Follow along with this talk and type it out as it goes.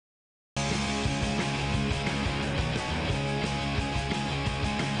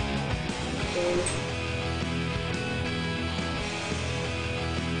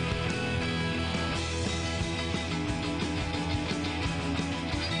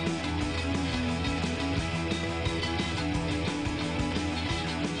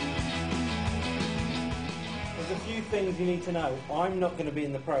things you need to know. I'm not going to be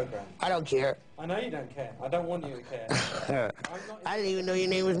in the programme. I don't care. I know you don't care. I don't want you to care. I didn't even know your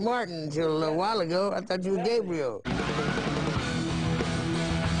name was Martin until a little while ago. I thought you were Gabriel.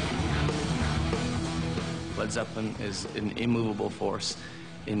 Led Zeppelin is an immovable force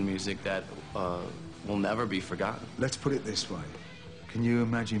in music that will never be forgotten. Let's put it this way. Can you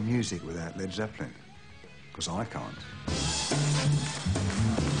imagine music without Led Zeppelin? Because I can't.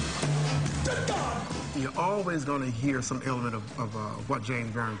 You're always going to hear some element of what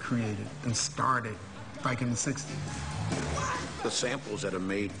James Brown created and started back in the 60s. The samples that are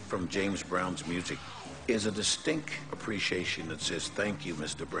made from James Brown's music is a distinct appreciation that says, thank you,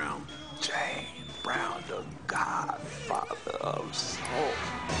 Mr. Brown. James Brown, the godfather of soul.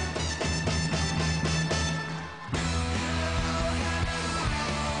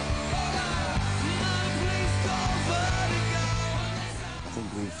 I think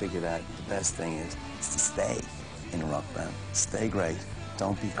we figured out the best thing is to stay in a rock band. Stay great,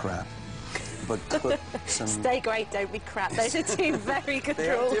 don't be crap. But put some... Stay great, don't be crap. Those are two very good rules. They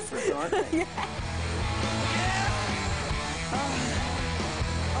are different, aren't they? Yeah.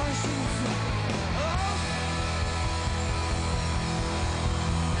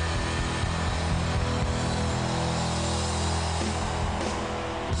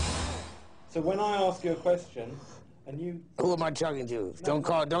 So when I ask you a question, and you... Who am I talking to? No,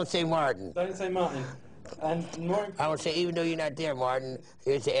 don't say Martin. Don't say Martin. And more... I would say, even though you're not there, Martin,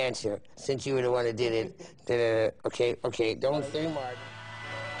 here's the answer. Since you were the one that did it, okay, don't say Martin.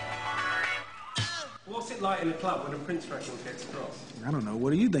 What's it like in a club when a Prince record gets crossed? I don't know.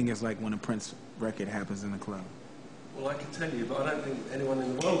 What do you think it's like when a Prince record happens in the club? Well, I can tell you, but I don't think anyone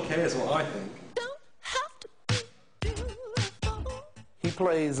in the world cares what I think. He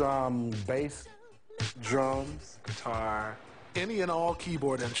plays bass, drums, guitar, any and all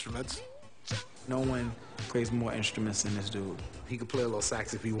keyboard instruments. No one plays more instruments than this dude. He could play a little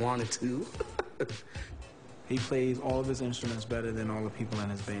sax if he wanted to. He plays all of his instruments better than all the people in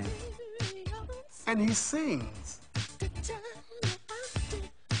his band. And he sings.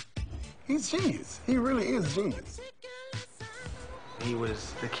 He's genius. He really is genius. He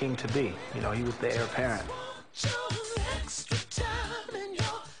was the king to be. You know, he was the heir apparent.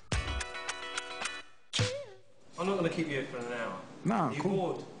 I'm not going to keep you here for an hour. Nah, Are you cool.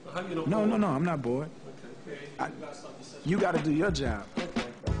 bored? I hope you're not bored. No, I'm not bored. Okay. You got to do your job. Okay.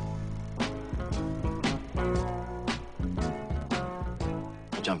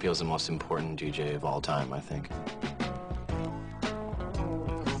 John Peel's the most important DJ of all time, I think.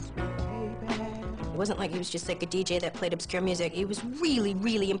 It wasn't like he was just like a DJ that played obscure music. He was really,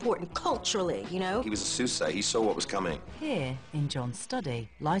 really important culturally, you know? He was a soothsayer. He saw what was coming. Here, in John's study,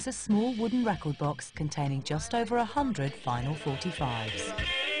 lies a small wooden record box containing just over 100 vinyl 45s.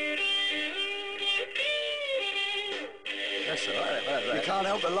 That's all right. You can't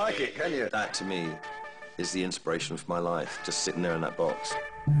help but like it, can you? That, to me, is the inspiration for my life, just sitting there in that box.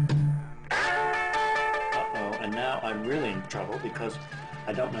 Uh-oh, and now I'm really in trouble because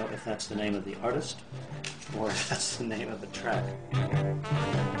I don't know if that's the name of the artist or if that's the name of the track.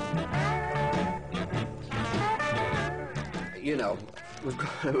 You know, we've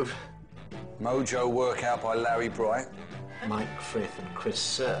got Mojo Workout by Larry Bright. Mike Frith and Chris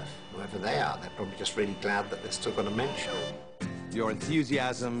Surf, whoever they are, they're probably just really glad that they're still going to mention. Your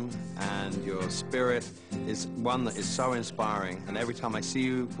enthusiasm and your spirit is one that is so inspiring, and every time I see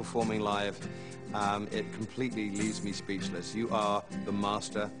you performing live, it completely leaves me speechless. You are the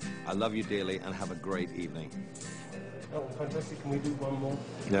master. I love you dearly, and have a great evening. Oh, fantastic. Can we do one more?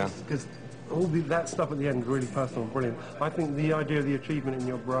 Yeah. Because all that stuff at the end is really personal and brilliant. I think the idea of the achievement in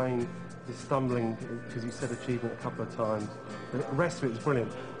your brain is stumbling, because you said achievement a couple of times. The rest of it is brilliant.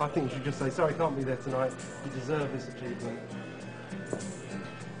 I think you should just say, sorry, I can't be there tonight. You deserve this achievement.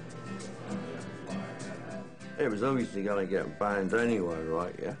 It was obviously going to get banned anyway,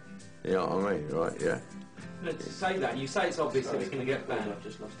 right, yeah? You know what I mean, right, yeah? Let's say that. You say it's obvious that it's going to get banned. I've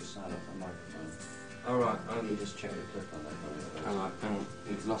just lost the sound off the microphone. All right. Let me just check the clip on that. All right, hang on.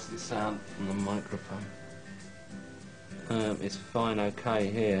 We've lost the sound from the microphone. It's fine, okay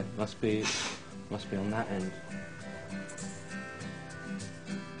here. Must be on that end.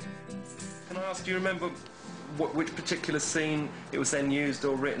 Can I ask, do you remember which particular scene it was then used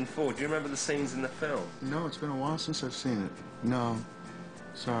or written for? Do you remember the scenes in the film? No, it's been a while since I've seen it. No.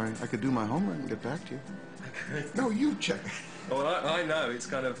 Sorry. I could do my homework and get back to you. No, you check. Well, I know. It's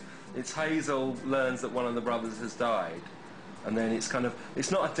kind of... It's Hazel learns that one of the brothers has died. And then it's kind of...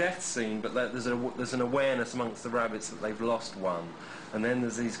 It's not a death scene, but there's an awareness amongst the rabbits that they've lost one. And then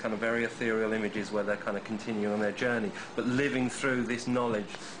there's these kind of very ethereal images where they're kind of continuing on their journey, but living through this knowledge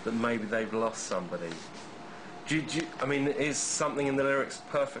that maybe they've lost somebody. I mean, is something in the lyrics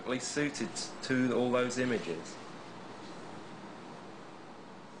perfectly suited to all those images?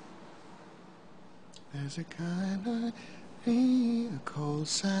 There's a kind of a cold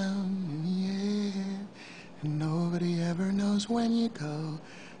sound in the air, and nobody ever knows when you go,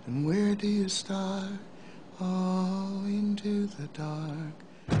 and where do you start? Oh, into the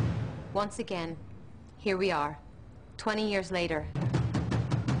dark. Once again, here we are, 20 years later.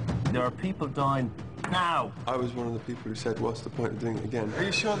 There are people dying now. I was one of the people who said, what's the point of doing it again? Are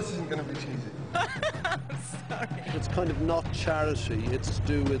you sure this isn't going to be cheesy? It's kind of not charity, it's to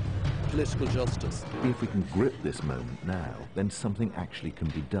do with political justice. If we can grip this moment now, then something actually can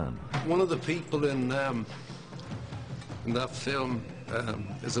be done. One of the people in that film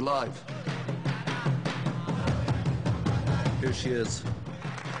is alive. Here she is.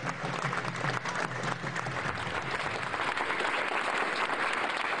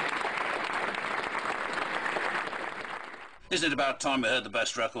 Isn't it about time we heard the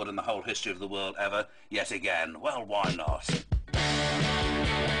best record in the whole history of the world ever, yet again? Well, why not?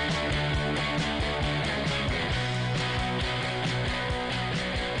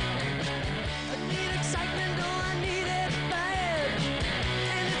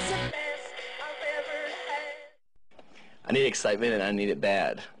 I need excitement and I need it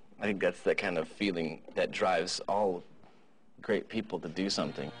bad. I think that's the kind of feeling that drives all great people to do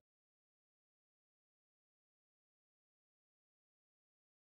something.